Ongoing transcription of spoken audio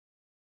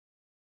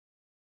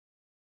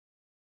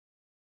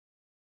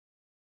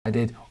I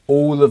did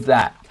all of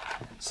that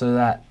so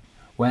that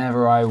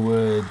whenever I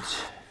would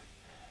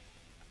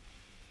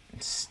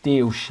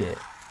steal shit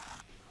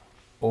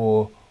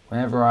or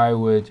whenever I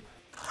would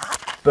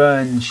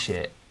burn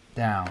shit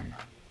down,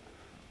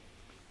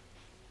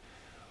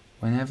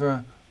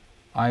 whenever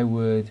I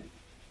would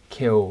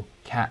kill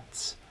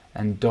cats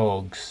and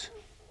dogs,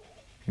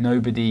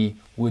 nobody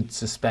would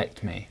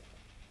suspect me.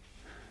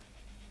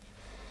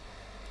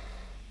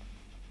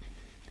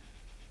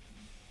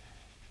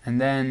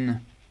 And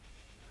then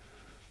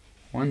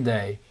one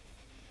day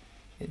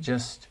it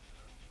just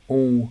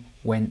all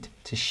went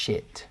to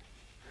shit.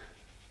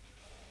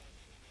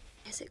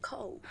 Is it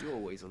cold? You're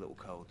always a little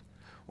cold.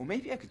 Or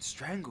maybe I could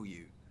strangle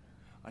you.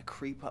 I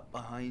creep up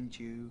behind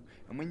you,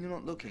 and when you're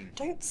not looking...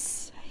 Don't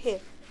say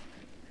it.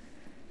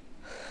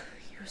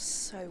 You're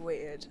so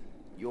weird.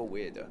 You're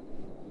weirder.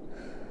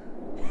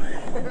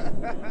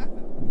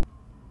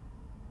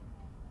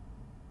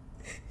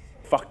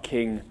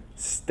 Fucking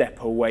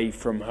step away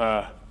from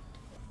her.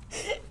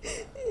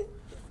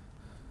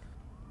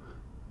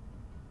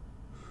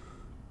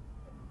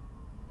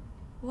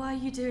 Why are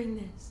you doing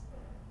this?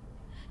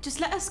 Just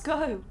let us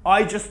go.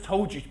 I just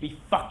told you to be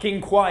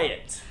fucking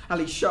quiet.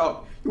 Ali, shut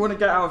up. You want to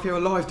get out of here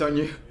alive, don't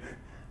you?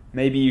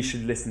 Maybe you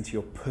should listen to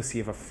your pussy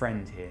of a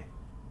friend here.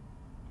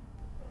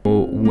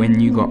 Or when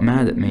you got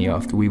mad at me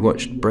after we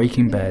watched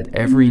Breaking Bad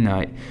every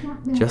night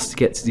just to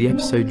get to the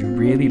episode you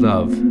really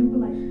love,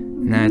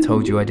 and then I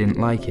told you I didn't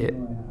like it.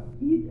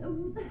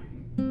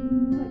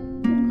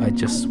 I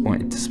just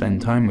wanted to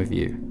spend time with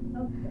you.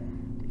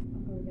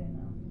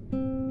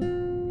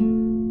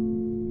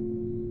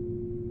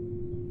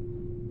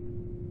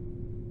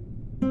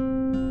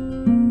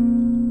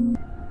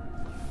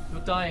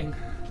 You're dying.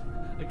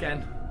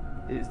 Again.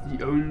 It's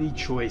the only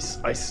choice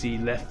I see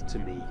left to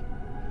me.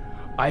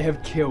 I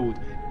have killed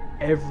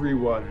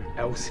everyone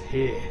else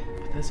here.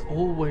 But there's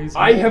always...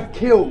 I have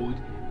killed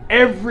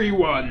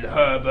everyone,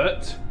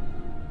 Herbert.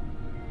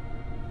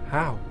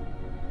 How?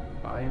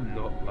 I am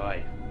not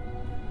lying.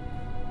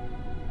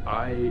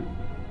 I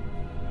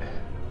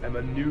am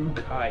a new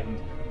kind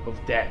of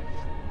death.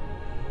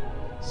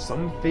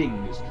 Some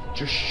things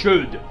just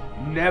should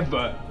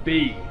never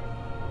be.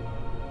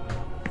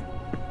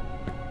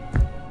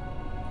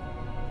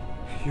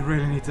 You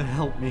really need to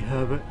help me,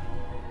 Herbert.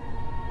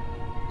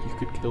 You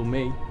could kill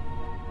me.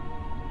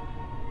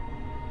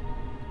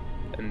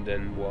 And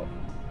then what?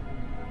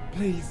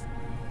 Please.